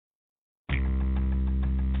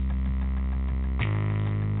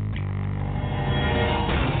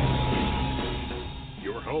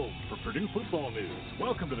Purdue football news.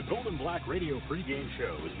 Welcome to the Golden Black Radio pregame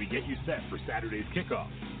show as we get you set for Saturday's kickoff.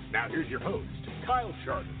 Now here's your host, Kyle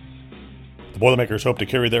Charters. The Boilermakers hope to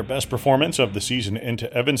carry their best performance of the season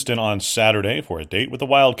into Evanston on Saturday for a date with the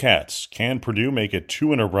Wildcats. Can Purdue make it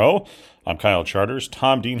 2 in a row? I'm Kyle Charters,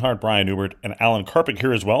 Tom Dienhart, Brian Newbert, and Alan Karpick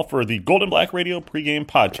here as well for the Golden Black Radio pregame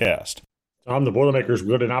podcast. Tom, the Boilermakers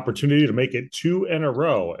got an opportunity to make it 2 in a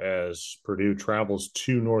row as Purdue travels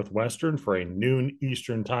to Northwestern for a noon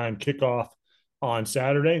Eastern time kickoff on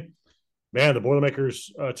Saturday. Man, the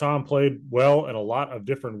Boilermakers, Tom, played well in a lot of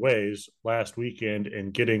different ways last weekend in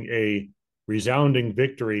getting a resounding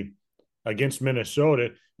victory against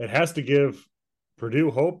Minnesota. It has to give Purdue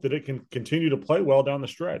hope that it can continue to play well down the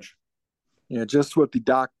stretch. Yeah, just what the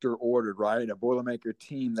doctor ordered, right? A Boilermaker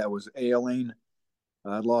team that was ailing.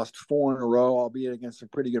 Lost 4 in a row, albeit against some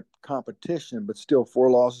pretty good competition, but still 4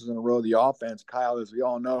 losses in a row. The offense, Kyle, as we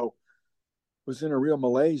all know, was in a real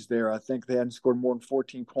malaise there. I think they hadn't scored more than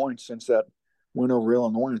 14 points since that win over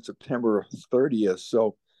Illinois on September 30th.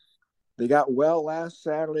 So they got well last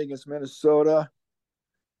Saturday against Minnesota,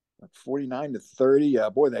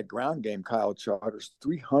 49-30. Boy, that ground game, Kyle Charters,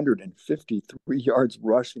 353 yards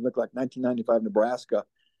rushing. Looked like 1995 Nebraska.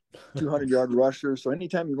 200-yard rusher. So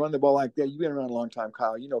anytime you run the ball like that, you've been around a long time,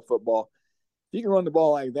 Kyle. You know football. If you can run the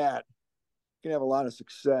ball like that, you can have a lot of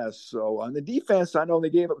success. So on the defense, I know they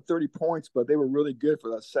gave up 30 points, but they were really good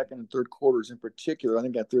for that second and third quarters in particular. I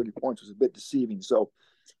think that 30 points was a bit deceiving. So,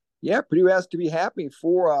 yeah, Purdue has to be happy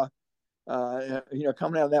for, coming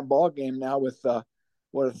out of that ball game now with a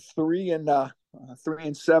 3-7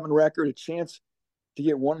 record, a chance to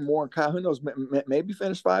get one more. Kyle, who knows? Maybe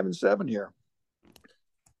finish 5-7 here.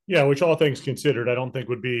 Yeah, which all things considered, I don't think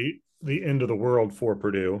would be the end of the world for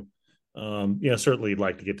Purdue. Certainly you'd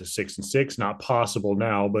like to get to 6-6, not possible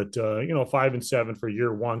now, but 5-7 for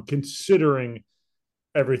year one, considering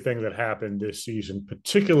everything that happened this season,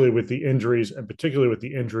 particularly with the injuries and particularly with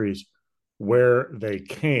the injuries where they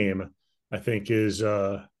came, I think is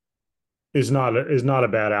not a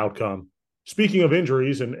bad outcome. Speaking of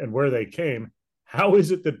injuries and where they came, how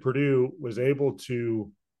is it that Purdue was able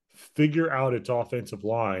to figure out its offensive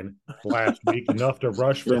line last week enough to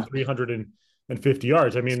rush for 350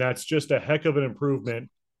 yards? I mean, that's just a heck of an improvement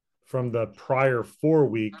from the prior 4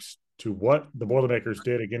 weeks to what the Boilermakers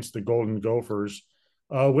did against the Golden Gophers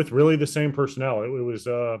with really the same personnel. It was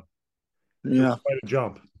quite a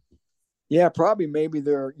jump. Yeah, probably maybe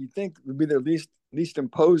you think would be their least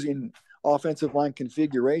imposing offensive line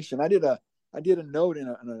configuration. I did a note in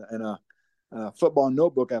a football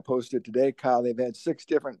notebook I posted today, Kyle. They've had 6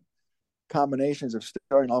 different combinations of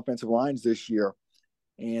starting offensive lines this year.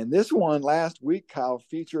 And this one last week, Kyle,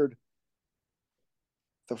 featured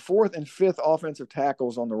the 4th and 5th offensive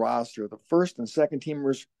tackles on the roster. The first and second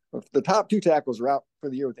teamers, the top 2 tackles are out for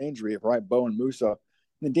the year with injury, right? Bo and Musa. And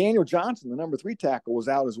then Daniel Johnson, the number 3 tackle, was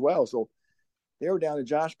out as well. So they were down to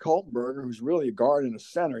Josh Kaltenberger, who's really a guard and a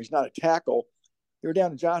center. He's not a tackle. They were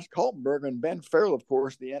down to Josh Kaltenberger and Ben Farrell, of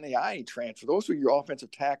course, the NAIA transfer. Those were your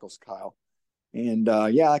offensive tackles, Kyle. And,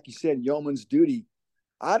 like you said, yeoman's duty.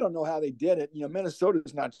 I don't know how they did it.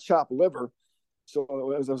 Minnesota's not chopped liver. So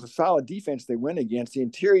it was a solid defense they went against. The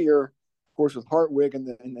interior, of course, with Hartwig and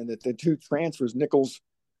the 2 transfers, Nichols,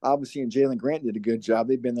 obviously, and Jalen Grant did a good job.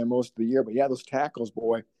 They've been there most of the year. But, yeah, those tackles,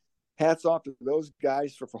 boy, hats off to those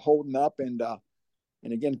guys for holding up. And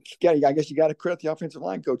again, I guess you got to credit the offensive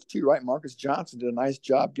line coach too, right? Marcus Johnson did a nice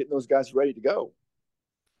job getting those guys ready to go.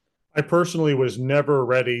 I personally was never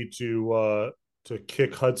ready to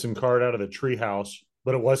kick Hudson Card out of the treehouse,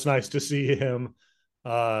 but it was nice to see him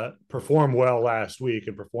perform well last week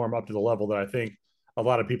and perform up to the level that I think a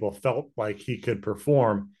lot of people felt like he could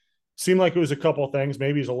perform. Seemed like it was a couple of things.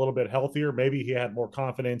 Maybe he's a little bit healthier. Maybe he had more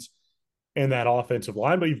confidence in that offensive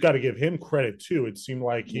line, but you've got to give him credit too. It seemed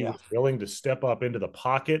like he was willing to step up into the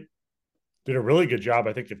pocket, did a really good job,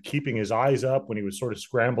 I think, of keeping his eyes up when he was sort of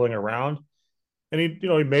scrambling around. And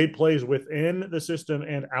he made plays within the system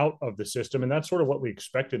and out of the system. And that's sort of what we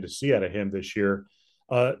expected to see out of him this year.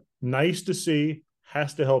 Nice to see,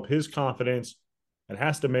 has to help his confidence and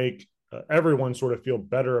has to make everyone sort of feel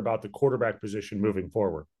better about the quarterback position moving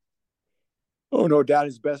forward. Oh, no doubt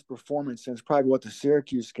his best performance since probably the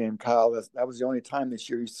Syracuse game, Kyle. That was the only time this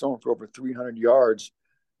year he's thrown for over 300 yards.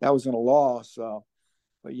 That was in a loss.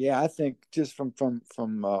 But yeah, I think just from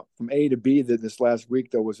A to B this last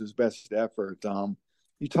week, though, was his best effort.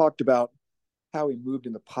 You talked about how he moved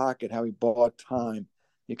in the pocket, how he bought time,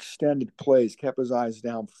 extended plays, kept his eyes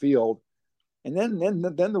downfield, and then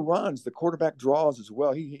the runs, the quarterback draws as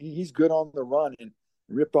well. He's good on the run and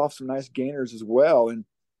ripped off some nice gainers as well. And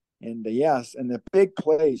yes, and the big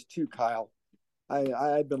plays too, Kyle.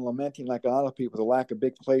 I've been lamenting, like a lot of people, the lack of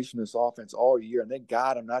big plays from this offense all year, and they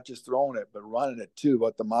got him, not just throwing it, but running it too.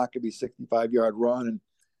 But the Maccabee 65-yard run, and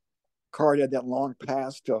Card had that long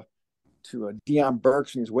pass to Deion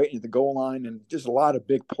Burks, and he's waiting at the goal line, and just a lot of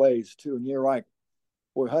big plays too. And you're right,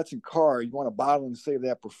 boy, Hudson Card, you want to bottle and save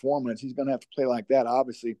that performance. He's going to have to play like that,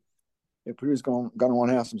 obviously, if Purdue's going to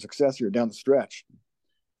want to have some success here down the stretch.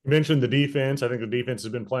 You mentioned the defense. I think the defense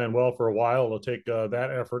has been playing well for a while. They'll take that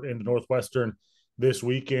effort into Northwestern this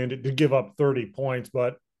weekend. It did give up 30 points,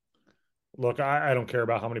 but look, I don't care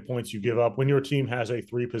about how many points you give up. When your team has a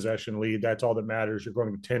 3-possession lead, that's all that matters. You're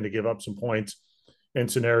going to tend to give up some points in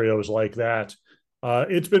scenarios like that.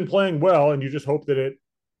 It's been playing well, and you just hope that it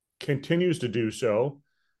continues to do so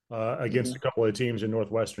against a couple of teams in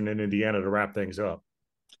Northwestern and Indiana to wrap things up.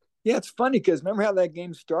 Yeah, it's funny because remember how that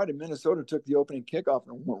game started? Minnesota took the opening kickoff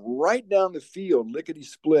and went right down the field, lickety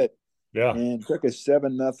split, and took a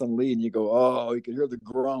 7-0 lead. And you go, oh, you can hear the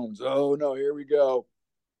groans. Oh, no, here we go.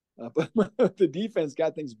 But the defense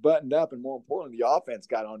got things buttoned up, and more importantly, the offense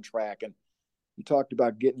got on track. And you talked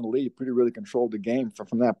about getting the lead. Purdue really controlled the game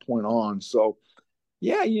from that point on. So,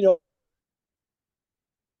 yeah, we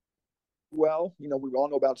all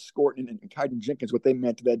know about Scorton and Kaiden Jenkins, what they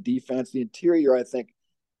meant to that defense. The interior, I think,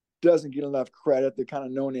 doesn't get enough credit. They're kind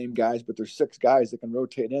of no-name guys, but there's 6 guys that can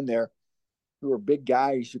rotate in there who are big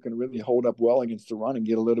guys who can really hold up well against the run and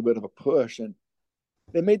get a little bit of a push. And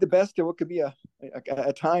they made the best of what could be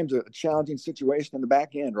at times a challenging situation in the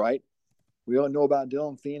back end, right? We all know about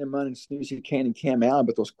Dylan Thieneman and Snoozy Kane and Cam Allen,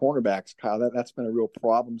 but those cornerbacks, Kyle, that's been a real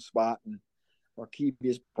problem spot. And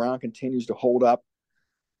Marquise Brown continues to hold up.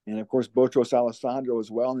 And, of course, Botros Alessandro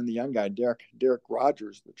as well. And then the young guy, Derek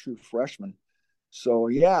Rogers, the true freshman. So,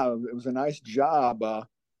 yeah, it was a nice job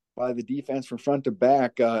by the defense from front to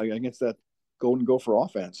back against that Golden Gopher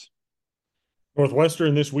offense.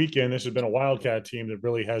 Northwestern this weekend, this has been a Wildcat team that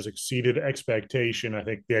really has exceeded expectation. I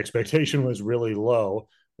think the expectation was really low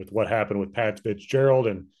with what happened with Pat Fitzgerald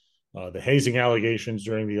and the hazing allegations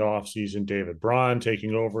during the offseason. David Braun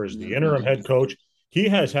taking over as the interim head coach. He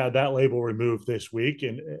has had that label removed this week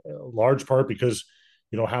in large part because,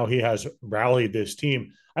 how he has rallied this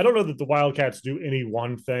team. I don't know that the Wildcats do any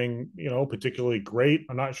one thing, particularly great.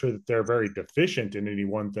 I'm not sure that they're very deficient in any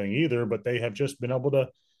one thing either, but they have just been able to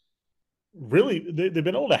they've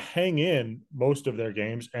been able to hang in most of their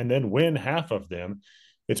games and then win half of them.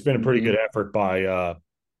 It's been a pretty good effort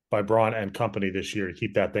by Braun and company this year to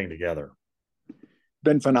keep that thing together.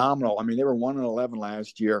 Been phenomenal. I mean, they were 1-11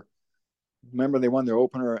 last year. Remember, they won their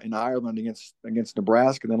opener in Ireland against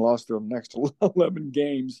Nebraska, then lost their next 11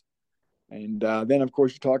 games. And then, of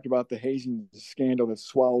course, you talked about the hazing scandal that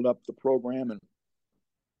swallowed up the program and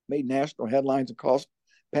made national headlines and cost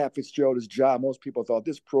Pat Fitzgerald his job. Most people thought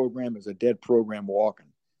this program is a dead program walking.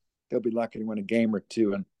 They'll be lucky to win a game or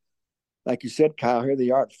two. And like you said, Kyle, here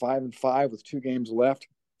they are at 5-5 with 2 games left,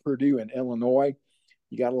 Purdue and Illinois.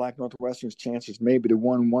 You got to like Northwestern's chances maybe to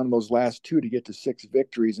win one of those last 2 to get to 6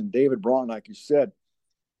 victories. And David Braun, like you said,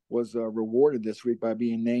 was rewarded this week by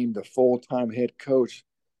being named the full-time head coach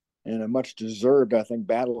and a much-deserved, I think,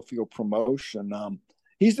 battlefield promotion.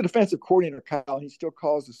 He's the defensive coordinator, Kyle. He still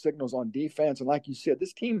calls the signals on defense. And like you said,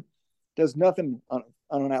 this team does nothing on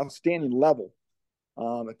an outstanding level.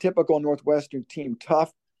 A typical Northwestern team,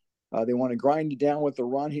 tough. They want to grind you down with the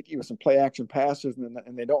run. He gives some play-action passes, and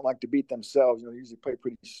they don't like to beat themselves. They usually play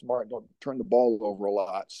pretty smart, don't turn the ball over a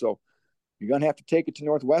lot. So you're going to have to take it to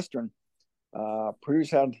Northwestern.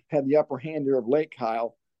 Purdue's had the upper hand here of late,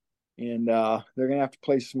 Kyle, and they're going to have to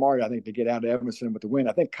play smart, I think, to get out of Evanston with the win.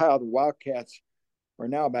 I think, Kyle, the Wildcats are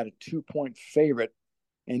now about a 2-point favorite.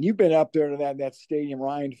 And you've been up there to that stadium,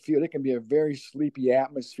 Ryan Field. It can be a very sleepy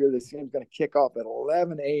atmosphere. This game's going to kick off at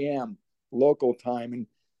 11 a.m. local time. And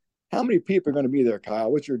how many people are going to be there,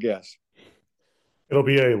 Kyle? What's your guess? It'll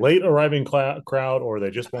be a late arriving crowd, or they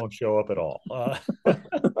just won't show up at all.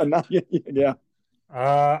 Yeah.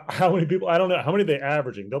 How many people? I don't know. How many are they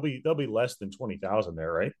averaging? They'll be less than 20,000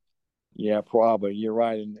 there, right? Yeah, probably. You're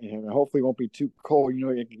right, and hopefully it won't be too cold. We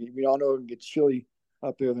all know it can get chilly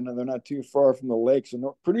up there. They're not too far from the lakes. And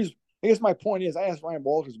Purdue's, I guess my point is, I asked Ryan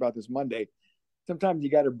Walters about this Monday. Sometimes you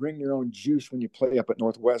got to bring your own juice when you play up at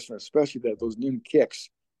Northwestern, especially those noon kicks,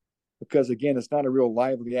 because again, it's not a real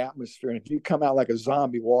lively atmosphere. And if you come out like a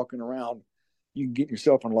zombie walking around, you can get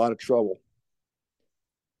yourself in a lot of trouble.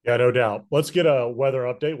 Yeah, no doubt. Let's get a weather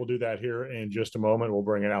update. We'll do that here in just a moment. We'll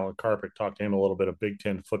bring in Alan Carpick, talk to him a little bit of Big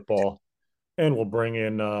Ten football, and we'll bring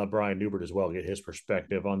in Brian Newbert as well, get his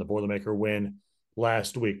perspective on the Boilermaker win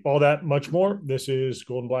last week. All that, much more. This is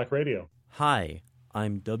Golden Black Radio. Hi,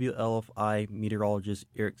 I'm WLFI meteorologist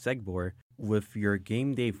Eric Segbor with your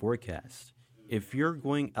game day forecast. If you're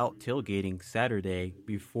going out tailgating Saturday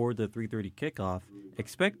before the 3:30 kickoff,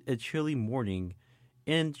 expect a chilly morning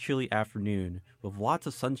and chilly afternoon with lots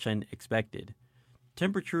of sunshine expected.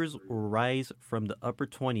 Temperatures will rise from the upper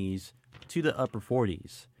 20s to the upper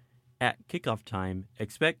 40s. At kickoff time,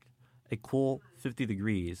 expect a cool 50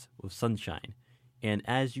 degrees with sunshine. And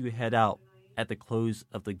as you head out at the close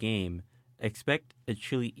of the game, expect a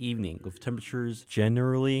chilly evening with temperatures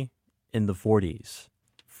generally in the 40s.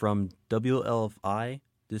 From WLFI,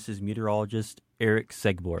 this is meteorologist Eric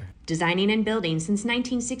Segbor. Designing and building since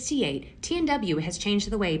 1968, T&W has changed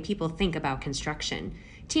the way people think about construction.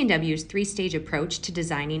 T&W's three-stage approach to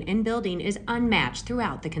designing and building is unmatched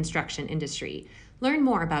throughout the construction industry. Learn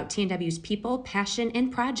more about T&W's people, passion,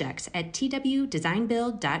 and projects at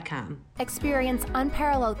twdesignbuild.com. Experience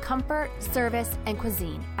unparalleled comfort, service, and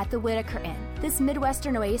cuisine at the Whitaker Inn. This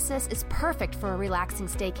Midwestern oasis is perfect for a relaxing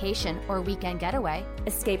staycation or weekend getaway.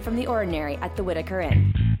 Escape from the ordinary at the Whitaker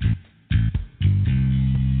Inn.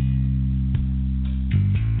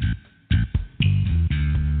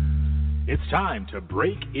 It's time to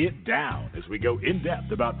break it down as we go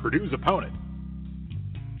in-depth about Purdue's opponent.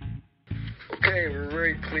 Okay, we're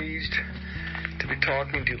very pleased to be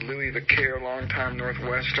talking to Louis Vaquer, longtime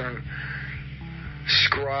Northwestern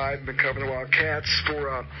scribe, been covering the Wildcats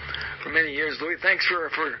for many years. Louis, thanks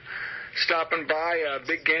for stopping by.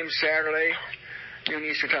 Big game Saturday, noon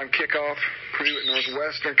Eastern Time kickoff, Purdue at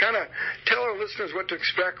Northwestern. Kind of tell our listeners what to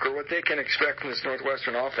expect or what they can expect from this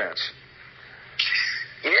Northwestern offense.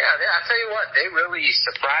 Yeah, I'll tell you what, they really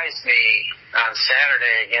surprised me on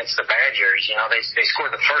Saturday against the Badgers. You know, they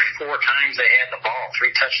scored the first 4 times they had the ball,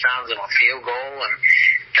 3 touchdowns and a field goal, and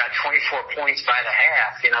got 24 points by the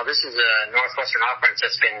half. You know, this is a Northwestern offense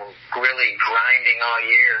that's been really grinding all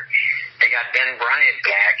year. They got Ben Bryant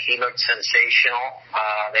back. He looked sensational.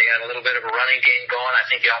 They got a little bit of a running game going. I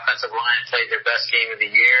think the offensive line played their best game of the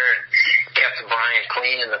year and kept Bryant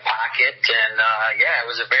clean in the pocket. And, it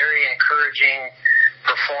was a very encouraging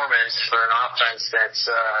performance for an offense that's,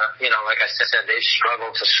 like I said, they've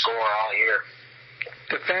struggled to score all year.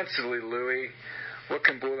 Defensively, Louis, what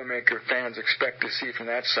can Boilermaker fans expect to see from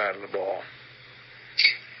that side of the ball?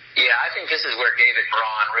 Yeah, I think this is where David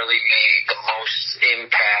Braun really made the most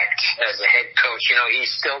impact as a head coach. You know,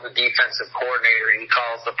 he's still the defensive coordinator. He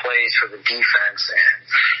calls the plays for the defense, and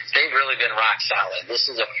they've really been rock solid. This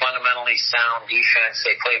is a fundamentally sound defense.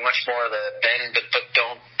 They play much more of the bend but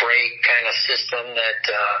don't break kind of system that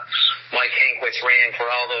Mike Hankwitz ran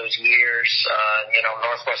for all those years.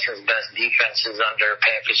 Northwestern's best defense is under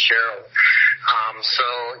Pat Fitzgerald.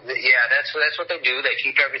 That's what they do. They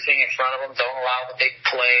keep everything in front of them, don't allow the big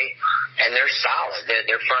play, and they're solid.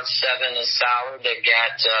 Their front seven is solid. They've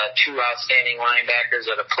got 2 outstanding linebackers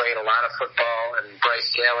that have played a lot of football, and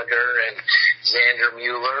Bryce Gallagher and Xander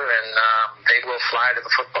Mueller, and they will fly to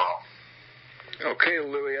the football. Okay,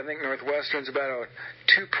 Louis, I think Northwestern's about a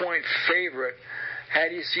 2-point favorite. How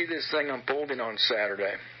do you see this thing unfolding on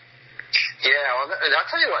Saturday? Yeah, well, I'll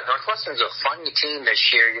tell you what, Northwestern's a funny team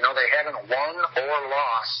this year. You know, they haven't won or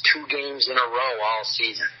lost 2 games in a row all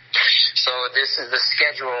season. So this is the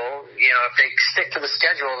schedule. You know, if they stick to the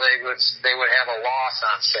schedule, they would have a loss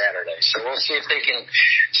on Saturday. So we'll see if they can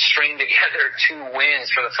string together 2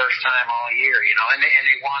 wins for the first time all year. You know, and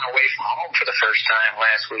they won away from home for the first time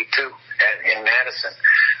last week too in Madison.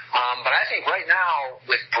 But I think right now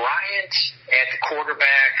with Bryant at the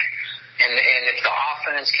quarterback, and if the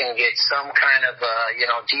offense can get some kind of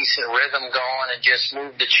decent rhythm going and just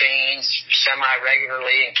move the chains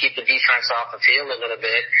semi-regularly and keep the defense off the field a little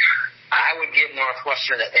bit, I would give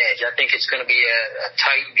Northwestern an edge. I think it's going to be a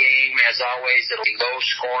tight game as always. It'll be low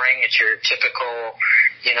scoring. It's your typical,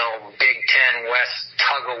 Big Ten West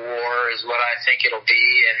tug of war is what I think it'll be.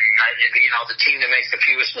 And the team that makes the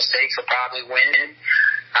fewest mistakes will probably win.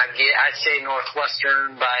 I'd say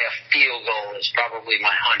Northwestern by a field goal is probably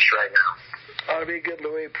my hunch right now. Ought to be good,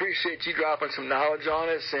 Louis. Appreciate you dropping some knowledge on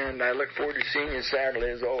us, and I look forward to seeing you Saturday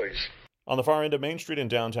as always. On the far end of Main Street in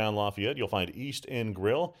downtown Lafayette, you'll find East End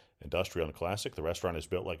Grill. Industrial and classic, the restaurant is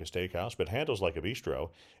built like a steakhouse, but handles like a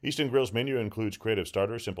bistro. East End Grill's menu includes creative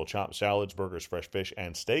starters, simple chopped salads, burgers, fresh fish,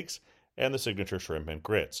 and steaks, and the signature shrimp and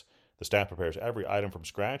grits. The staff prepares every item from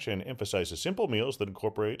scratch and emphasizes simple meals that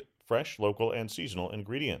incorporate fresh, local, and seasonal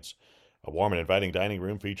ingredients. A warm and inviting dining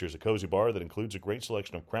room features a cozy bar that includes a great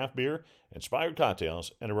selection of craft beer, inspired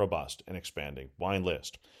cocktails, and a robust and expanding wine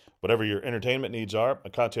list. Whatever your entertainment needs are, a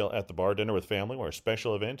cocktail at the bar, dinner with family, or a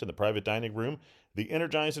special event in the private dining room, the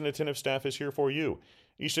energized and attentive staff is here for you.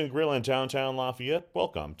 East End Grill in downtown Lafayette,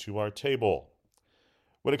 welcome to our table.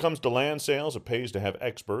 When it comes to land sales, it pays to have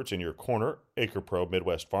experts in your corner. AcrePro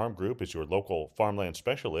Midwest Farm Group is your local farmland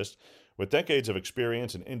specialist. With decades of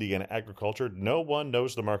experience in Indiana agriculture, no one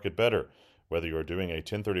knows the market better. Whether you're doing a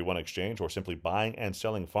 1031 exchange or simply buying and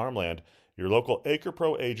selling farmland, your local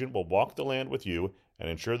AcrePro agent will walk the land with you and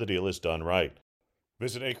ensure the deal is done right.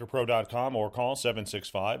 Visit acrepro.com or call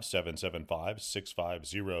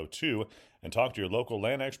 765-775-6502 and talk to your local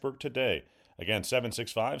land expert today. Again,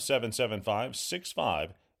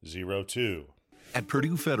 765-775-6502. At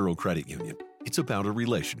Purdue Federal Credit Union, it's about a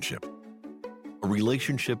relationship. A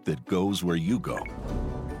relationship that goes where you go,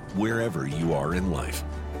 wherever you are in life.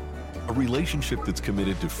 A relationship that's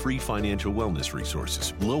committed to free financial wellness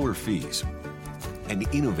resources, lower fees, and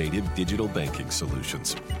innovative digital banking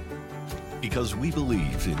solutions. Because we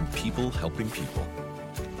believe in people helping people.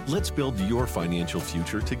 Let's build your financial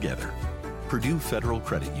future together. Purdue Federal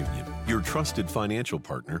Credit Union, your trusted financial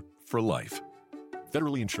partner for life.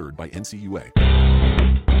 Federally insured by NCUA.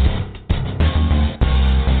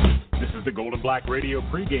 This is the Golden Black Radio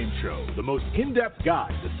pregame show, the most in-depth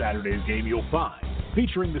guide to Saturday's game you'll find,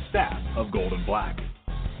 featuring the staff of Golden Black.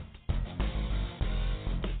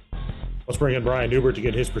 Let's bring in Brian Newbert to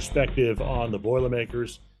get his perspective on the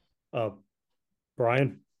Boilermakers.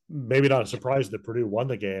 Brian, maybe not a surprise that Purdue won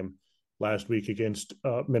the game last week against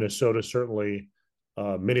Minnesota. Certainly,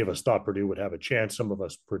 many of us thought Purdue would have a chance. Some of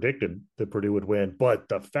us predicted that Purdue would win. But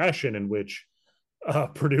the fashion in which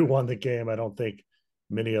Purdue won the game, I don't think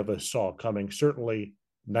many of us saw coming. Certainly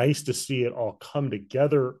nice to see it all come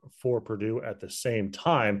together for Purdue at the same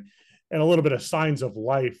time, and a little bit of signs of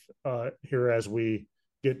life here as we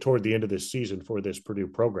get toward the end of this season for this Purdue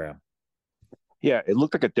program. Yeah, it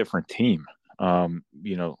looked like a different team.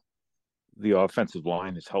 The offensive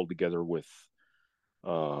line is held together with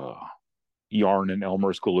yarn and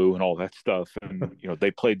Elmer's glue and all that stuff. And,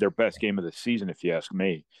 they played their best game of the season, if you ask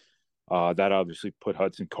me. That obviously put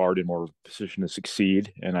Hudson Card in more of a position to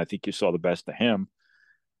succeed. And I think you saw the best of him.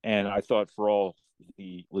 And I thought for all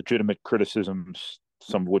the legitimate criticisms,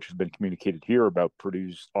 some of which have been communicated here about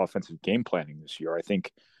Purdue's offensive game planning this year, I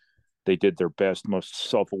think they did their best, most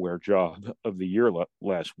self-aware job of the year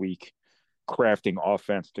last week, crafting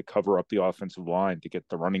offense to cover up the offensive line, to get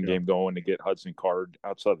the running game going, to get Hudson Card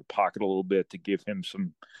outside the pocket a little bit, to give him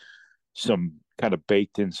some kind of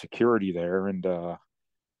baked in security there. And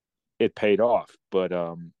it paid off. But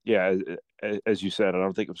as you said, I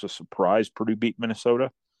don't think it was a surprise Purdue beat Minnesota,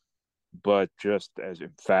 but just as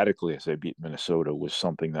emphatically as they beat Minnesota was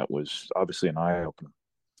something that was obviously an eye-opener.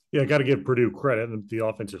 Yeah, got to give Purdue credit and the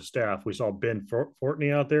offensive staff. We saw Ben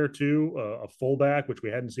Fortney out there too, a fullback, which we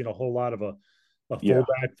hadn't seen a whole lot of a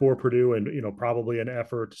fullback for Purdue, and probably an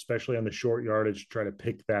effort, especially on the short yardage, to try to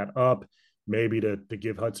pick that up, maybe to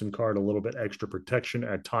give Hudson Card a little bit extra protection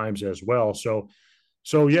at times as well. So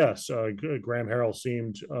yes, Graham Harrell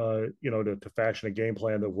seemed to fashion a game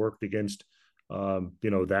plan that worked against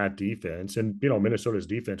that defense, and Minnesota's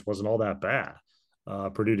defense wasn't all that bad.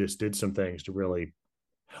 Purdue just did some things to really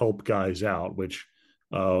help guys out, which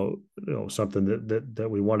something that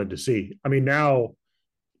we wanted to see. I mean, now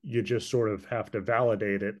you just sort of have to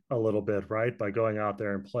validate it a little bit, right, by going out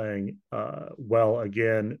there and playing well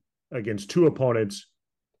again against two opponents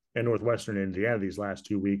in Northwestern and Indiana these last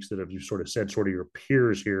 2 weeks that have, you sort of said, sort of your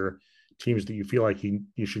peers here, teams that you feel like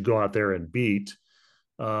you should go out there and beat.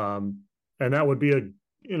 And that would be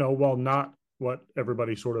while not what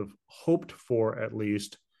everybody sort of hoped for, at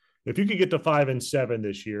least, if you could get to 5-7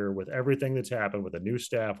 this year with everything that's happened, with a new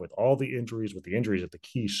staff, with all the injuries, at the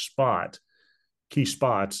key spots,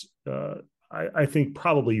 I think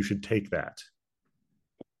probably you should take that.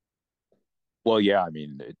 Well, yeah, I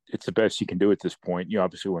mean, it's the best you can do at this point. You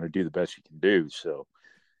obviously want to do the best you can do. So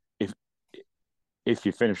if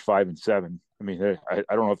you finish 5-7, I mean, I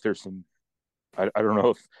don't know if there's some, I don't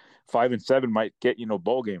know if 5-7 might get a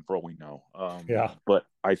bowl game for all we know. But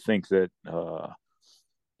I think that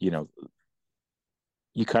you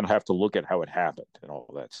kind of have to look at how it happened and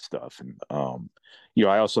all that stuff. And I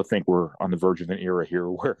also think we're on the verge of an era here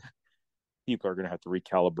where people are going to have to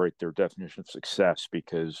recalibrate their definition of success,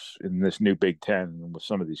 because in this new Big Ten and with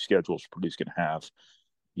some of these schedules Purdue's going to have,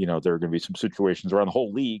 there are going to be some situations around the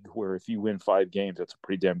whole league where if you win 5 games, that's a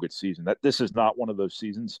pretty damn good season. That this is not one of those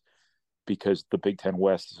seasons, because the Big Ten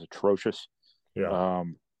West is atrocious. Yeah.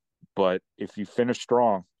 But if you finish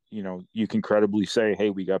strong, you can credibly say, hey,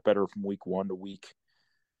 we got better from week 1 to week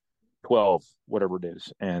 12, whatever it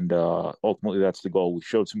is. And ultimately that's the goal. We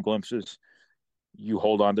showed some glimpses. You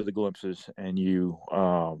hold on to the glimpses and you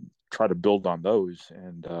try to build on those.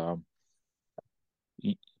 And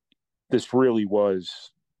this really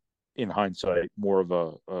was, in hindsight, more of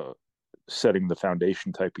a setting the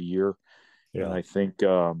foundation type of year. Yeah. And I think,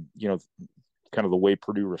 kind of the way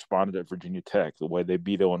Purdue responded at Virginia Tech, the way they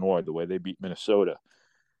beat Illinois, the way they beat Minnesota,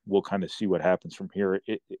 we'll kind of see what happens from here.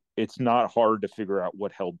 It's not hard to figure out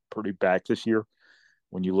what held Purdue back this year.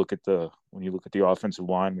 When you look at the offensive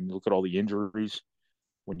line, when you look at all the injuries,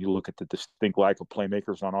 when you look at the distinct lack of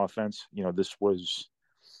playmakers on offense, this was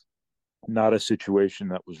not a situation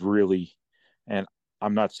that was really, and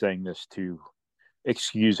I'm not saying this to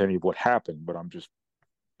excuse any of what happened, but I'm just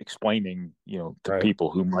explaining, to right.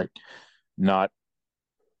 people who might not,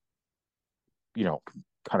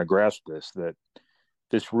 kind of grasp this, that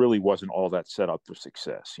this really wasn't all that set up for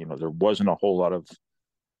success. There wasn't a whole lot of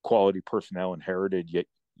quality personnel inherited, yet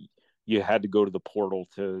you had to go to the portal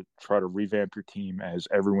to try to revamp your team, as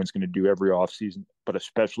everyone's going to do every offseason, but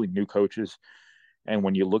especially new coaches. And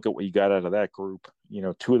when you look at what you got out of that group,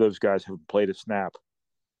 two of those guys haven't played a snap.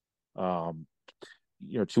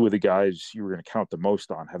 Two of the guys you were going to count the most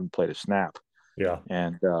on haven't played a snap. Yeah.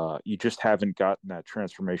 And you just haven't gotten that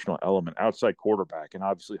transformational element outside quarterback. And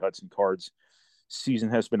obviously Hudson Card's season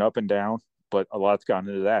has been up and down, but a lot's gone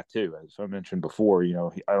into that too. As I mentioned before,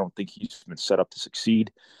 I don't think he's been set up to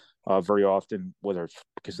succeed very often, whether it's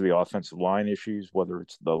because of the offensive line issues, whether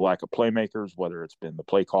it's the lack of playmakers, whether it's been the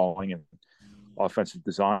play calling and offensive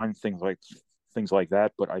design, things like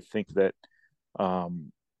that. But I think that,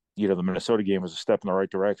 the Minnesota game was a step in the right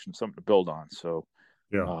direction, something to build on. So,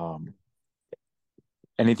 yeah.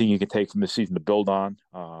 Anything you can take from this season to build on,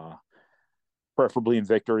 preferably in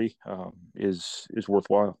victory, is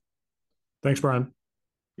worthwhile. Thanks, Brian.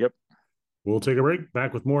 Yep. We'll take a break.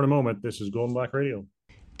 Back with more in a moment. This is Golden Black Radio.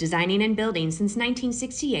 Designing and building since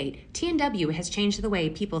 1968, TNW has changed the way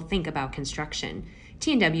people think about construction.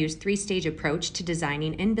 TNW's three-stage approach to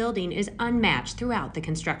designing and building is unmatched throughout the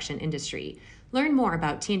construction industry. Learn more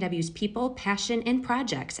about TNW's people, passion, and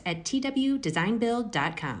projects at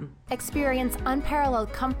twdesignbuild.com. Experience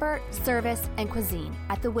unparalleled comfort, service, and cuisine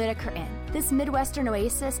at the Whitaker Inn. This Midwestern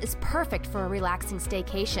oasis is perfect for a relaxing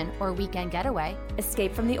staycation or weekend getaway.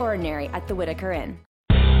 Escape from the ordinary at the Whitaker Inn.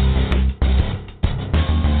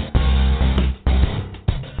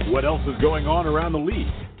 What else is going on around the league?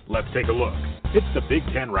 Let's take a look. It's the Big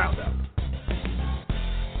Ten Roundup.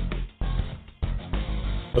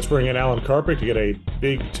 Let's bring in Alan Carpet to get a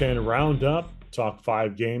Big Ten Roundup, talk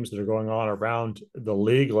 5 games that are going on around the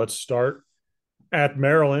league. Let's start at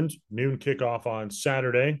Maryland. Noon kickoff on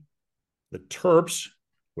Saturday. The Terps,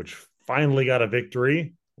 which finally got a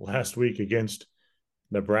victory last week against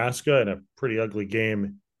Nebraska in a pretty ugly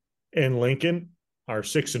game in Lincoln, are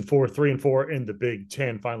 6-4, 3-4 in the Big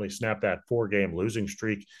Ten. Finally snapped that 4-game losing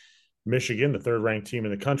streak. Michigan, the third-ranked team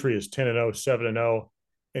in the country, is 10-0, 7-0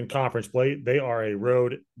 in conference play. They are a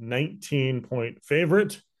road 19-point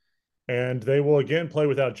favorite, and they will again play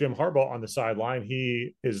without Jim Harbaugh on the sideline.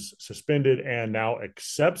 He is suspended and now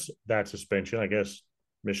accepts that suspension. I guess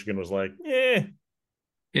Michigan was like, yeah.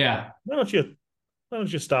 Why don't you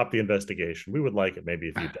stop the investigation? We would like it maybe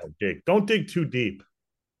if you don't dig too deep.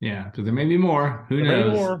 Yeah, because there may be more. Who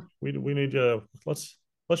knows? More. We need to let's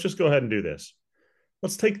just go ahead and do this.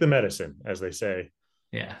 Let's take the medicine, as they say.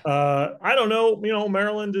 Yeah. I don't know.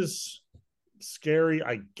 Maryland is scary,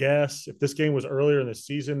 I guess. If this game was earlier in the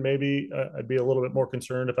season, maybe I'd be a little bit more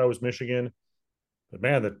concerned if I was Michigan. But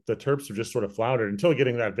man, the Terps have just sort of floundered until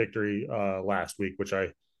getting that victory last week, which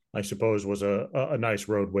I suppose was a nice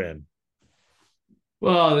road win.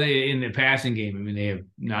 Well, in the passing game, they have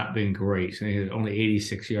not been great. So they had only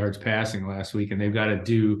 86 yards passing last week, and they've got to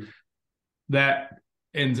do that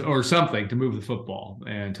or something to move the football.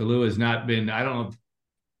 And Tulu has not been, I don't know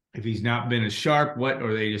if he's not been as sharp,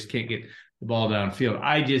 or they just can't get the ball downfield.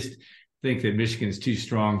 I just think that Michigan is too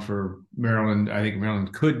strong for Maryland. I think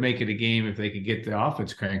Maryland could make it a game if they could get the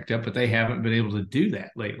offense cranked up, but they haven't been able to do that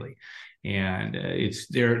lately. And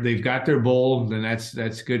they've got their bowl, and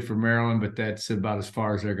that's good for Maryland, but that's about as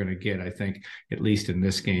far as they're going to get. I think, at least in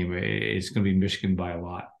this game, it's going to be Michigan by a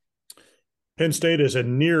lot. Penn State is a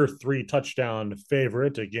near 3-touchdown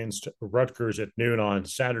favorite against Rutgers at noon on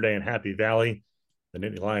Saturday in Happy Valley. The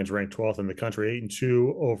Nittany Lions ranked 12th in the country,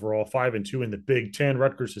 8-2 overall, 5-2 in the Big Ten.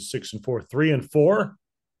 Rutgers is 6-4, 3-4.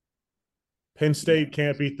 Penn State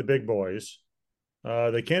can't beat the big boys.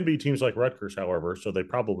 They can beat teams like Rutgers, however, so they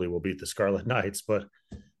probably will beat the Scarlet Knights. But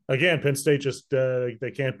again, Penn State just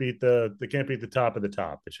they can't beat the top of the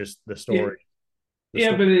top. It's just the story.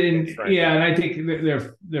 And I think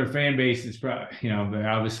their fan base is probably, they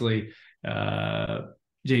obviously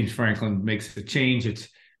James Franklin makes the change. It's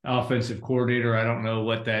offensive coordinator. I don't know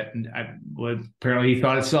what apparently he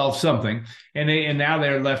thought it solved something, and now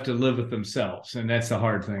they're left to live with themselves, and that's the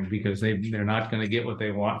hard thing because they're not going to get what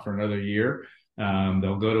they want for another year.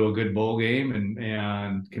 They'll go to a good bowl game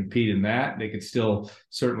and compete in that. They could still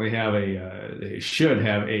certainly have they should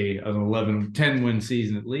have an 11-10 win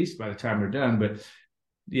season at least by the time they're done. But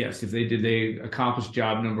yes, if they accomplish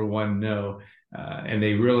job number one? No, and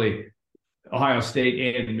they really. Ohio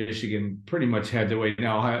State and Michigan pretty much had their way.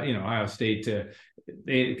 Now, Ohio State,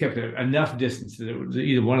 they kept enough distance that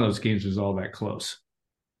either one of those games was all that close.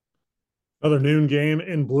 Another noon game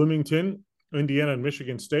in Bloomington. Indiana and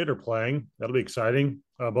Michigan State are playing. That'll be exciting.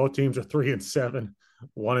 Both teams are 3-7,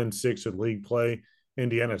 1-6 in league play.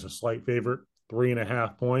 Indiana's a slight favorite,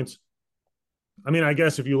 3.5 points. I mean, I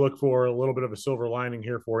guess if you look for a little bit of a silver lining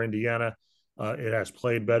here for Indiana, it has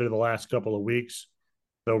played better the last couple of weeks.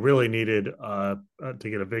 Though really needed to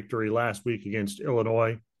get a victory last week against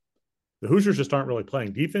Illinois. The Hoosiers just aren't really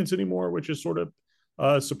playing defense anymore, which is sort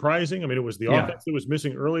of surprising. I mean, it was the offense that was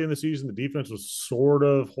missing early in the season. The defense was sort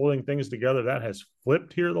of holding things together. That has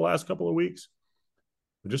flipped here the last couple of weeks.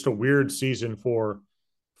 Just a weird season for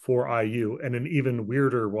IU, and an even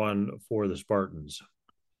weirder one for the Spartans.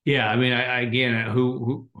 Yeah, I mean,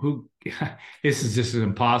 who this is just an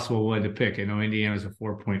impossible one to pick. I know Indiana's a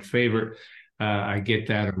 4-point favorite. I get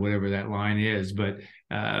that, or whatever that line is, but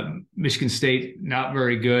Michigan State, not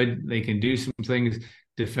very good. They can do some things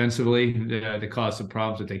defensively to cause some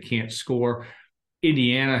problems that they can't score.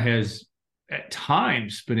 Indiana has at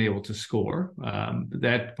times been able to score.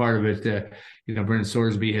 That part of it, Brendan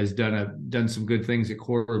Sorsby has done some good things at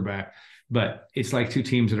quarterback, but it's like two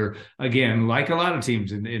teams that are, again, like a lot of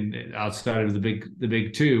teams in outside of the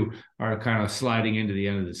big two, are kind of sliding into the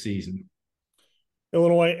end of the season.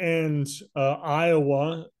 Illinois and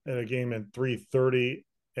Iowa in a game at 3:30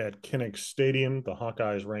 at Kinnick Stadium. The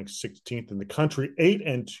Hawkeyes ranked 16th in the country,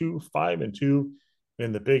 8-2, 5-2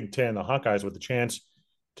 in the Big Ten. The Hawkeyes with the chance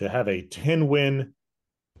to have a 10-win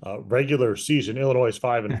regular season. Illinois is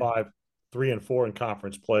 5-5, 3-4 in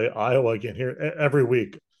conference play. Iowa again here every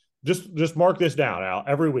week. Just mark this down, Al.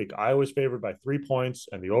 Every week, Iowa's favored by 3 points,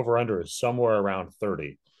 and the over/under is somewhere around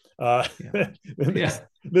 30.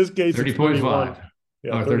 This case, 30.5.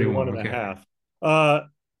 Yeah, 31.5.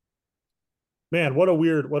 Man, what a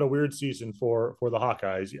weird season for the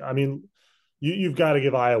Hawkeyes. I mean, you've got to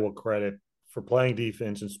give Iowa credit for playing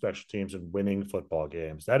defense and special teams and winning football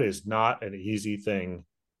games. That is not an easy thing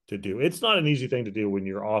to do. It's not an easy thing to do when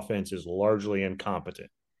your offense is largely incompetent.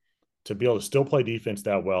 To be able to still play defense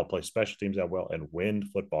that well, play special teams that well, and win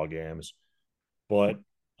football games. But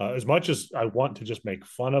as much as I want to just make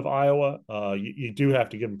fun of Iowa, you do have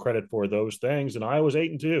to give them credit for those things. And Iowa's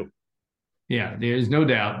 8-2. Yeah, there's no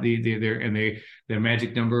doubt. Their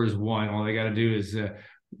magic number is 1. All they got to do is, they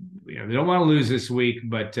don't want to lose this week,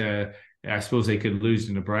 but I suppose they could lose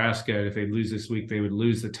to Nebraska. If they lose this week, they would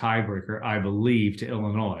lose the tiebreaker, I believe, to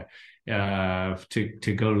Illinois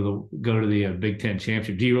to go to the Big Ten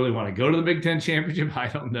championship. Do you really want to go to the Big Ten championship? I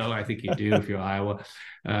don't know. I think you do if you're Iowa.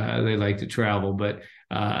 They like to travel, but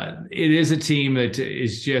it is a team that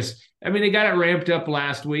is just. I mean, they got it ramped up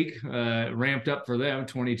last week. Ramped up for them,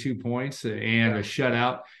 22 points and a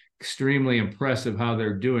shutout. Extremely impressive how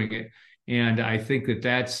they're doing it, and I think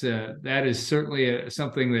that is certainly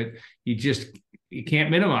something that you can't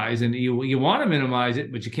minimize, and you want to minimize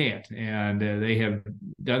it, but you can't. And they have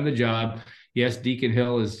done the job. Yes, Deacon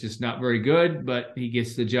Hill is just not very good, but he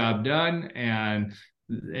gets the job done. And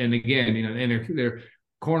again, and their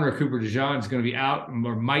corner Cooper DeJean is going to be out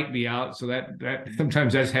or might be out, so that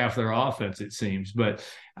sometimes that's half their offense, it seems. But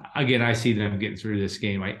again, I see them getting through this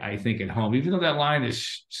game. I think at home, even though that line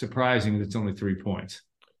is surprising, it's only 3 points.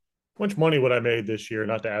 How much money would I made this year,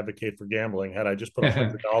 not to advocate for gambling, had I just put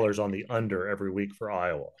 $100 on the under every week for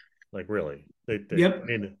Iowa? Like, really? I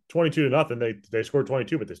mean, 22-0. They scored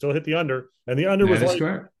 22, but they still hit the under. And the under was like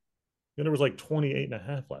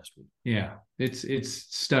 28.5 last week. Yeah, it's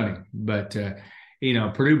stunning. But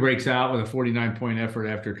Purdue breaks out with a 49-point effort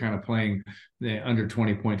after kind of playing the under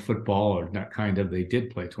 20-point football, or not kind of. They did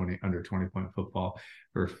play under 20-point football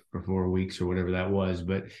for 4 weeks or whatever that was.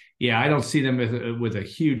 But yeah, I don't see them with a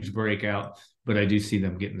huge breakout, but I do see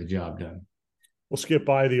them getting the job done. We'll skip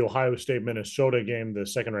by the Ohio State-Minnesota game. The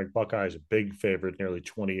second-ranked Buckeyes, a big favorite, nearly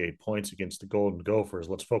 28 points against the Golden Gophers.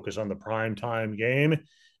 Let's focus on the primetime game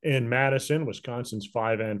in Madison. Wisconsin's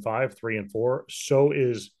 5-5, 3-4. So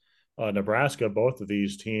is Nebraska. Both of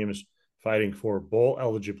these teams fighting for bowl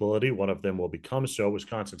eligibility. One of them will become so.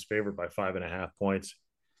 Wisconsin's favored by 5.5 points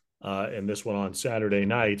in this one on Saturday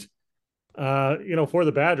night. For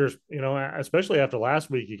the Badgers, especially after last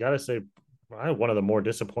week, you got to say one of the more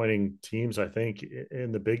disappointing teams, I think,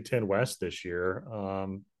 in the Big Ten West this year.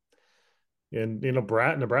 And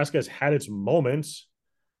Nebraska has had its moments.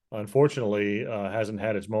 Unfortunately, hasn't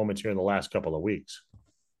had its moments here in the last couple of weeks.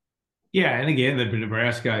 Yeah, and again, the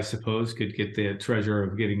Nebraska, I suppose, could get the treasure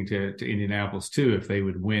of getting to Indianapolis too if they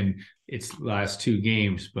would win its last two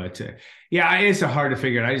games. But yeah, it's hard to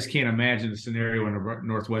figure out. I just can't imagine a scenario when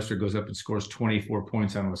Northwestern goes up and scores 24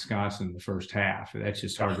 points on Wisconsin in the first half. That's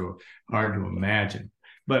just hard to imagine.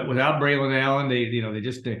 But without Braylon Allen,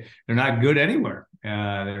 they're not good anywhere.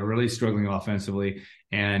 They're really struggling offensively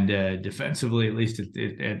and defensively. At least at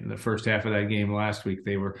the first half of that game last week,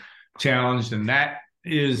 they were challenged, and that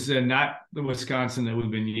is not the Wisconsin that we've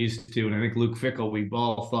been used to. And I think Luke Fickell, we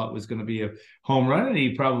all thought was going to be a home run, and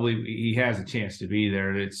he has a chance to be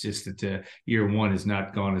there. It's just that year one has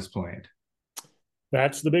not gone as planned.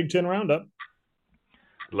 That's the Big Ten Roundup.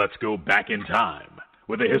 Let's go back in time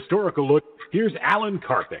with a historical look. Here's Alan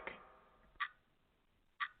Karthik.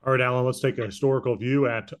 All right, Alan, let's take a historical view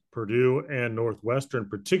at Purdue and Northwestern,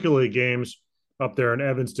 particularly games up there in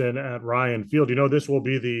Evanston at Ryan Field. This will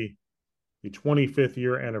be the 25th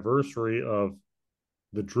year anniversary of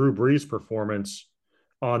the Drew Brees performance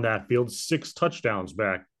on that field, 6 touchdowns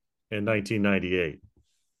back in 1998.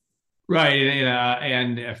 Right,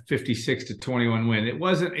 and a 56-21 win. It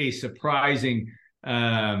wasn't a surprising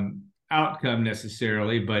outcome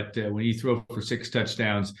necessarily, but when you throw for 6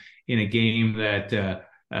 touchdowns in a game that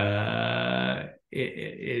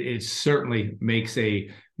it certainly makes a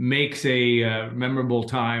memorable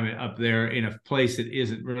time up there in a place that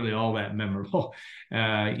isn't really all that memorable.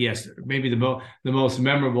 Yes, maybe the most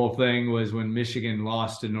memorable thing was when Michigan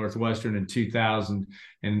lost to Northwestern in 2000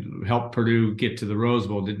 and helped Purdue get to the Rose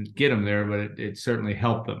Bowl. Didn't get them there, but it certainly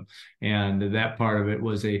helped them. And that part of it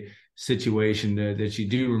was a situation that you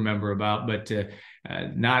do remember about, but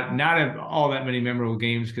not all that many memorable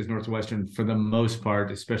games, because Northwestern, for the most part,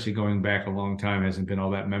 especially going back a long time, hasn't been all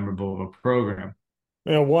that memorable of a program.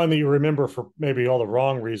 One that you remember for maybe all the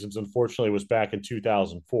wrong reasons, unfortunately, was back in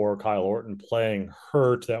 2004, Kyle Orton playing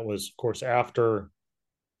hurt. That was, of course, after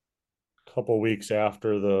a couple of weeks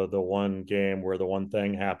after the one game where the one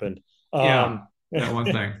thing happened. That one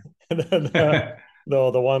thing.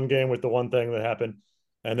 the one game with the one thing that happened.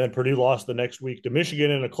 And then Purdue lost the next week to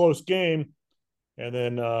Michigan in a close game. And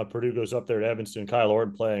then Purdue goes up there to Evanston. Kyle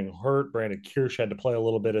Orton playing hurt. Brandon Kirsch had to play a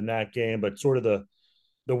little bit in that game, but sort of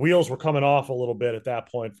the wheels were coming off a little bit at that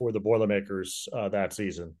point for the Boilermakers that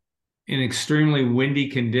season. In extremely windy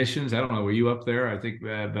conditions. I don't know, were you up there? I think,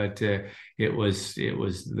 but it was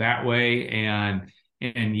that way.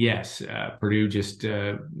 And yes, Purdue just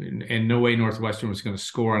in no way Northwestern was going to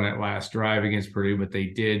score on that last drive against Purdue, but they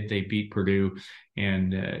did. They beat Purdue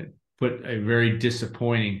and put a very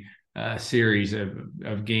disappointing series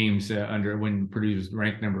of games under when Purdue was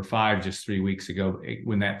ranked number 5 just 3 weeks ago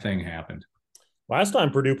when that thing happened. Last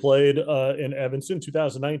time Purdue played in Evanston,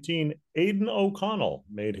 2019, Aiden O'Connell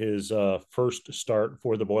made his first start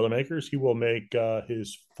for the Boilermakers. He will make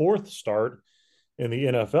his 4th start in the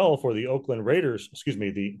NFL for the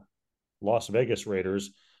the Las Vegas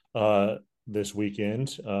Raiders this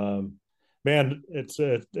weekend. Man,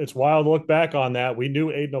 it's wild to look back on that. We knew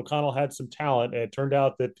Aiden O'Connell had some talent, and it turned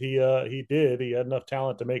out that he did. He had enough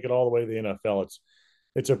talent to make it all the way to the NFL.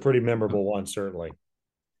 It's a pretty memorable one, certainly.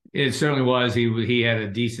 It certainly was. He had a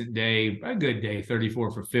decent day, a good day,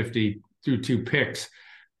 34 for 50, threw 2 picks,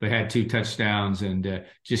 but had 2 touchdowns and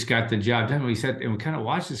just got the job done. We said, and we kind of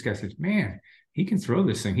watched this guy. Said, "Man, he can throw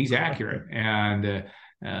this thing. He's accurate." And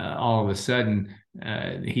all of a sudden,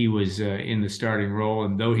 he was in the starting role.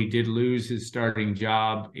 And though he did lose his starting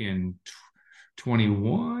job in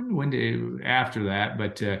 21 after that,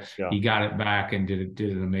 but he got it back and did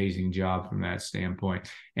an amazing job from that standpoint.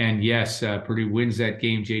 And yes, Purdue wins that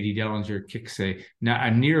game. JD Dellinger kicks a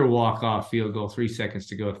near walk-off field goal, 3 seconds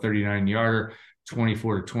to go, a 39-yarder,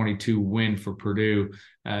 24-22 win for Purdue,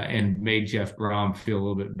 and made Jeff Brom feel a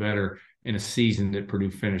little bit better in a season that Purdue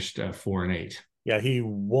finished 4-8. Yeah, he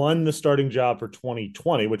won the starting job for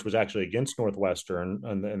 2020, which was actually against Northwestern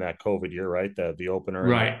in that COVID year, right? The opener,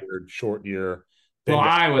 right? Short year. Well,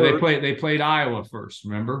 Iowa, they played Iowa first,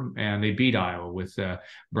 remember, and they beat Iowa with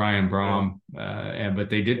Brian Brom, but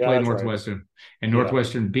they did play Northwestern, right. And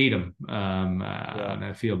Northwestern beat them on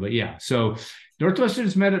that field. But yeah, so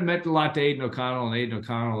Northwestern's meant a lot to Aiden O'Connell, and Aiden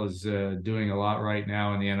O'Connell is doing a lot right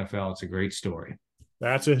now in the NFL. It's a great story.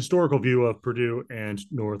 That's a historical view of Purdue and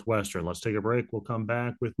Northwestern. Let's take a break. We'll come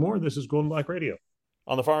back with more. This is Golden Black Radio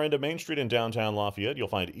On the far end of Main Street in downtown Lafayette, you'll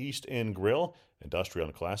find East End Grill, industrial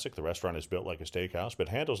and classic. The restaurant is built like a steakhouse, but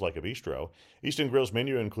handles like a bistro. East End Grill's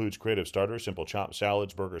menu includes creative starters, simple chopped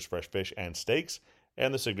salads, burgers, fresh fish, and steaks,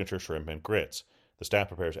 and the signature shrimp and grits. The staff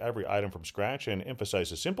prepares every item from scratch and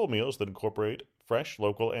emphasizes simple meals that incorporate fresh,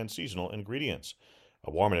 local, and seasonal ingredients.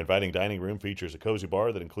 A warm and inviting dining room features a cozy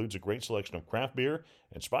bar that includes a great selection of craft beer,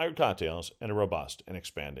 inspired cocktails, and a robust and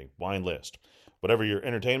expanding wine list. Whatever your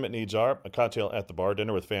entertainment needs are, a cocktail at the bar,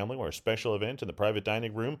 dinner with family, or a special event in the private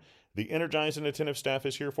dining room, the energized and attentive staff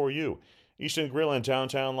is here for you. East End Grill in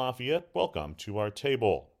downtown Lafayette, welcome to our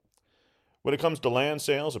table. When it comes to land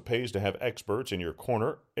sales, it pays to have experts in your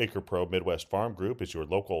corner. Acre Pro Midwest Farm Group is your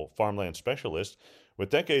local farmland specialist. With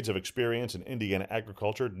decades of experience in Indiana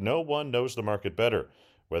agriculture, no one knows the market better.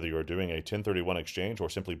 Whether you're doing a 1031 exchange or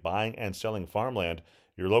simply buying and selling farmland,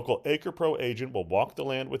 your local Acre Pro agent will walk the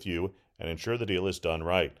land with you and ensure the deal is done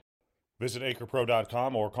right. Visit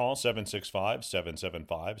acrepro.com or call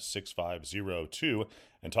 765-775-6502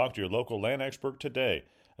 and talk to your local land expert today.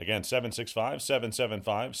 Again,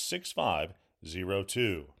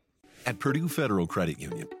 765-775-6502. At Purdue Federal Credit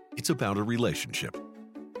Union, it's about a relationship.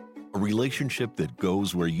 A relationship that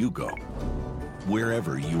goes where you go,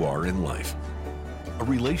 wherever you are in life. A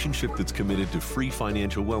relationship that's committed to free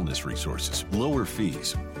financial wellness resources, lower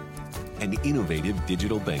fees, and innovative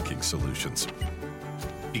digital banking solutions.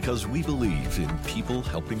 Because we believe in people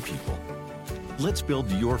helping people. Let's build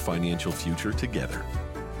your financial future together.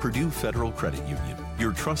 Purdue Federal Credit Union,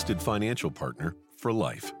 your trusted financial partner for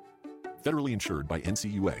life. Federally insured by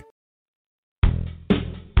NCUA.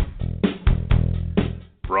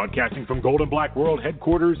 Broadcasting from Gold and Black World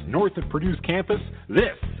headquarters north of Purdue's campus,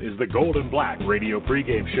 this is the Gold and Black Radio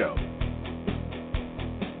Pregame Show.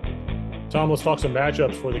 Tom, let's talk some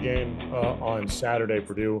matchups for the game on Saturday,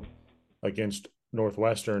 Purdue against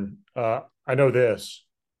Northwestern. I know this.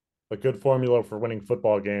 A good formula for winning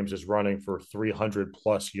football games is running for 300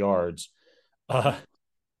 plus yards. I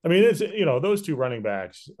mean, it's, those two running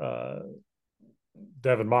backs,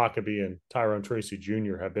 Devin Mockabee and Tyrone Tracy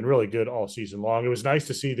Jr. have been really good all season long. It was nice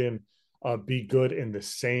to see them be good in the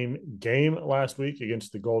same game last week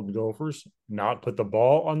against the Golden Gophers, not put the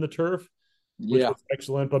ball on the turf, which was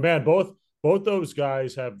excellent. But man, both those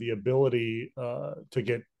guys have the ability to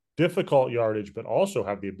get difficult yardage, but also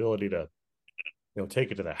have the ability to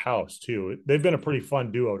take it to the house too. They've been a pretty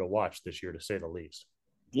fun duo to watch this year, to say the least.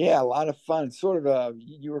 Yeah, a lot of fun. Sort of,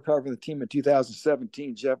 you were covering the team in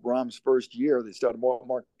 2017, Jeff Brom's first year. They started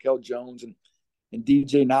Markel Jones and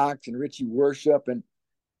DJ Knox and Richie Worship and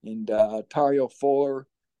Tario Fuller.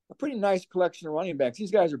 A pretty nice collection of running backs.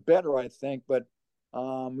 These guys are better, I think, but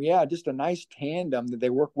just a nice tandem that they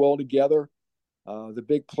work well together. The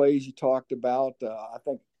big plays you talked about, I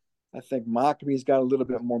think Mockabee's got a little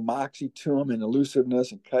bit more moxie to him and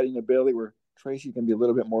elusiveness and cutting ability, where Tracy can be a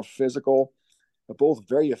little bit more physical, but both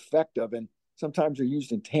very effective. And sometimes they're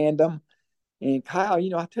used in tandem. And Kyle,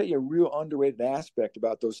 I'll tell you a real underrated aspect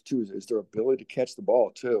about those two is their ability to catch the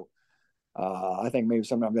ball too. I think maybe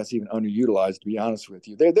sometimes that's even underutilized, to be honest with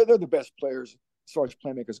you. They're the best players as far as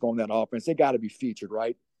playmakers go in that offense. They got to be featured,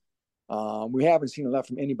 right? We haven't seen enough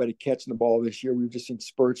from anybody catching the ball this year. We've just seen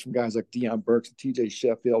spurts from guys like Deion Burks and TJ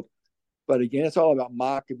Sheffield. But again, it's all about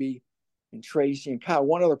Mockabee and Tracy. And Kyle,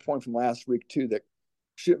 one other point from last week, too, that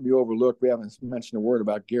shouldn't be overlooked. We haven't mentioned a word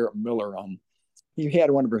about Garrett Miller. He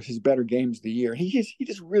had one of his better games of the year. He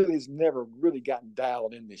just really has never really gotten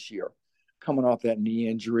dialed in this year, coming off that knee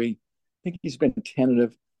injury. I think he's been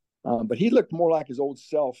tentative. But he looked more like his old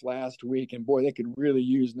self last week. And, boy, they could really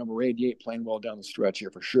use number 88 playing well down the stretch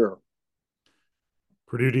here for sure.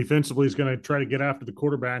 Purdue defensively is going to try to get after the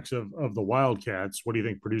quarterbacks of the Wildcats. What do you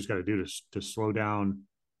think Purdue's got to do to slow down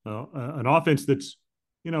an offense that's,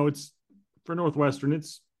 it's for Northwestern,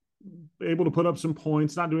 it's able to put up some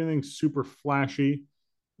points, not doing anything super flashy,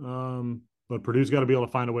 but Purdue's got to be able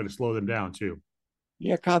to find a way to slow them down too.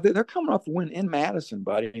 Yeah, Kyle, they're coming off a win in Madison,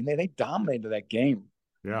 buddy. I mean, they dominated that game,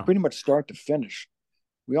 pretty much start to finish.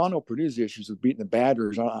 We all know Purdue's issues with beating the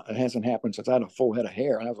Badgers. It hasn't happened since I had a full head of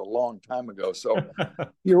hair, and that was a long time ago. So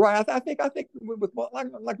you're right. I think with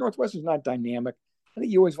like Northwestern's not dynamic. I think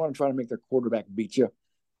you always want to try to make their quarterback beat you.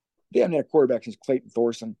 They haven't had a quarterback since Clayton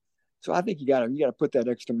Thorson, so I think you got to put that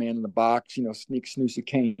extra man in the box. Sneak Snoozy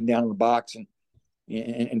Kane down in the box and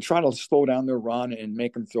try to slow down their run and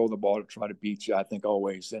make them throw the ball to try to beat you. I think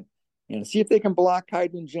always and see if they can block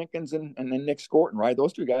Hyden Jenkins and then Nick Scorton, right?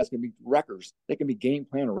 Those two guys can be wreckers. They can be game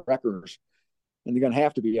plan wreckers. And they're going to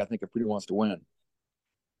have to be, I think, if Purdue wants to win.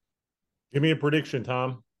 Give me a prediction,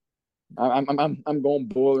 Tom. I'm going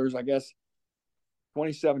Boilers, I guess.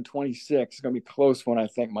 27-26. It's going to be a close one, I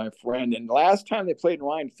think, my friend. And last time they played in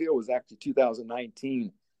Ryan Field was actually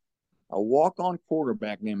 2019. A walk-on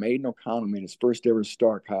quarterback named Aiden O'Connell made his first ever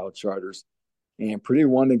start, Kyle Charters. And Purdue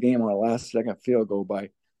won the game on a last-second field goal by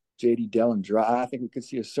J.D. Dellinger. I think we could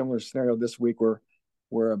see a similar scenario this week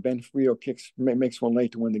where Ben Frio makes one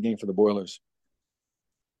late to win the game for the Boilers.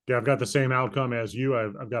 Yeah, I've got the same outcome as you.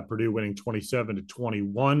 I've got Purdue winning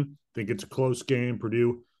 27-21. I think it's a close game.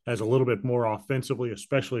 Purdue has a little bit more offensively,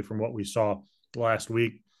 especially from what we saw last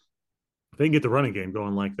week. If they can get the running game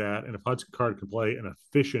going like that, and if Hudson Card can play an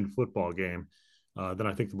efficient football game, then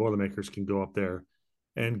I think the Boilermakers can go up there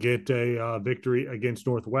and get a victory against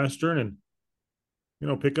Northwestern and,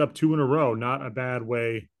 pick up 2 in a row. Not a bad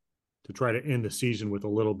way to try to end the season with a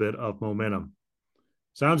little bit of momentum.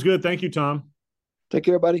 Sounds good. Thank you, Tom. Take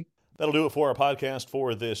care, buddy. That'll do it for our podcast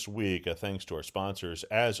for this week. Thanks to our sponsors.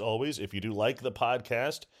 As always, if you do like the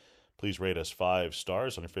podcast, please rate us 5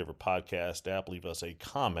 stars on your favorite podcast app. Leave us a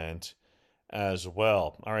comment as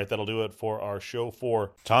well. All right, that'll do it for our show.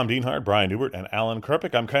 For Tom Dienhart, Brian Newbert, and Alan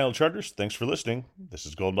Krupik, I'm Kyle Charters. Thanks for listening. This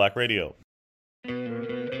is Gold Black Radio.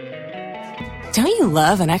 Don't you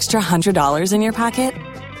love an extra $100 in your pocket?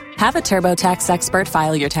 Have a TurboTax expert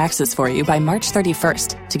file your taxes for you by March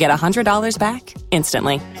 31st to get $100 back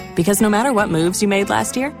instantly. Because no matter what moves you made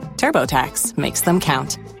last year, TurboTax makes them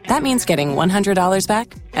count. That means getting $100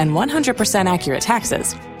 back and 100% accurate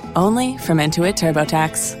taxes only from Intuit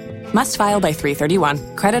TurboTax. Must file by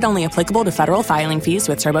 3/31. Credit only applicable to federal filing fees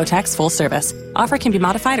with TurboTax full service. Offer can be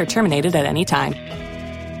modified or terminated at any time.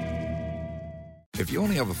 If you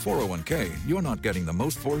only have a 401k, you're not getting the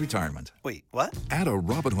most for retirement. Wait, what? Add a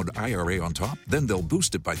Robinhood IRA on top, then they'll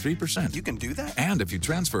boost it by 3%. You can do that? And if you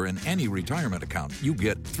transfer in any retirement account, you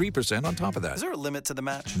get 3% on top of that. Is there a limit to the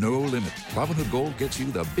match? No limit. Robinhood Gold gets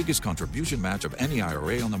you the biggest contribution match of any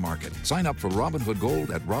IRA on the market. Sign up for Robinhood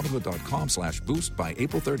Gold at Robinhood.com/boost by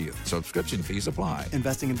April 30th. Subscription fees apply.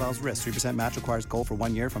 Investing involves risk. 3% match requires gold for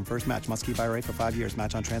 1 year from first match. Must keep IRA for 5 years.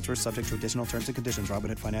 Match on transfers subject to additional terms and conditions.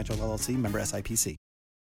 Robinhood Financial LLC, member SIPC.